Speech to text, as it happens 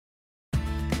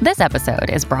This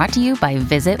episode is brought to you by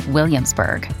Visit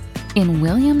Williamsburg. In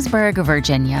Williamsburg,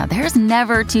 Virginia, there's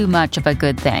never too much of a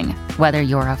good thing. Whether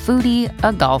you're a foodie,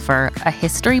 a golfer, a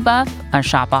history buff, a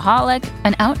shopaholic,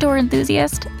 an outdoor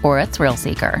enthusiast, or a thrill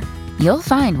seeker, you'll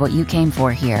find what you came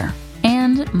for here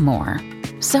and more.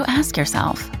 So ask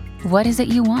yourself, what is it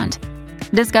you want?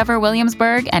 Discover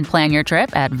Williamsburg and plan your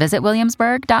trip at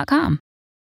visitwilliamsburg.com.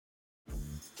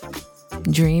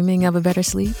 Dreaming of a better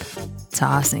sleep?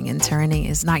 Tossing and turning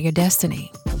is not your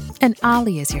destiny. And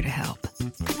Ollie is here to help.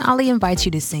 Ollie invites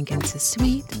you to sink into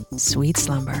sweet, sweet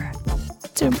slumber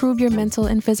to improve your mental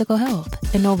and physical health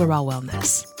and overall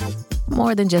wellness.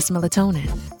 More than just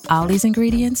melatonin, Ollie's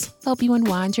ingredients help you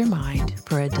unwind your mind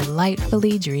for a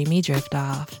delightfully dreamy drift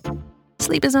off.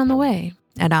 Sleep is on the way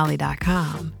at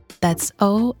Ollie.com. That's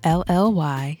OLLY.com.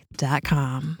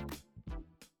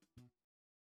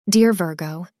 Dear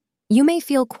Virgo, you may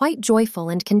feel quite joyful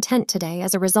and content today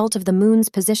as a result of the moon's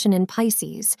position in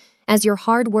Pisces, as your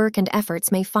hard work and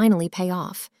efforts may finally pay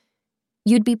off.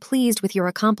 You'd be pleased with your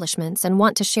accomplishments and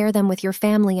want to share them with your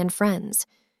family and friends.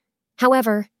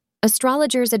 However,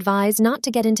 astrologers advise not to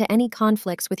get into any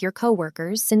conflicts with your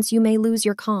coworkers since you may lose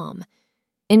your calm.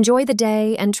 Enjoy the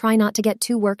day and try not to get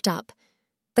too worked up.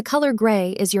 The color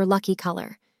gray is your lucky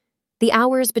color. The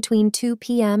hours between 2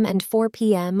 p.m. and 4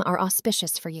 p.m. are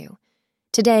auspicious for you.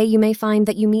 Today, you may find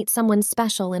that you meet someone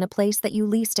special in a place that you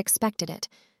least expected it,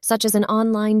 such as an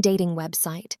online dating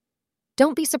website.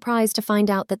 Don't be surprised to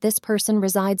find out that this person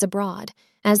resides abroad,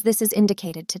 as this is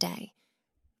indicated today.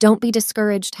 Don't be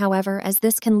discouraged, however, as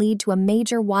this can lead to a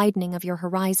major widening of your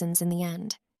horizons in the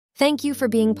end. Thank you for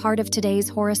being part of today's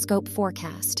horoscope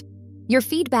forecast. Your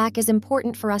feedback is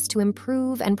important for us to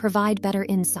improve and provide better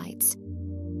insights.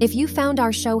 If you found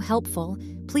our show helpful,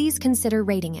 please consider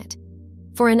rating it.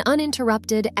 For an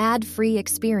uninterrupted, ad-free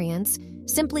experience,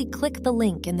 simply click the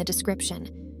link in the description.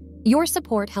 Your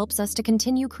support helps us to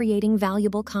continue creating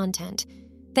valuable content.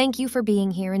 Thank you for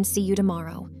being here and see you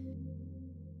tomorrow.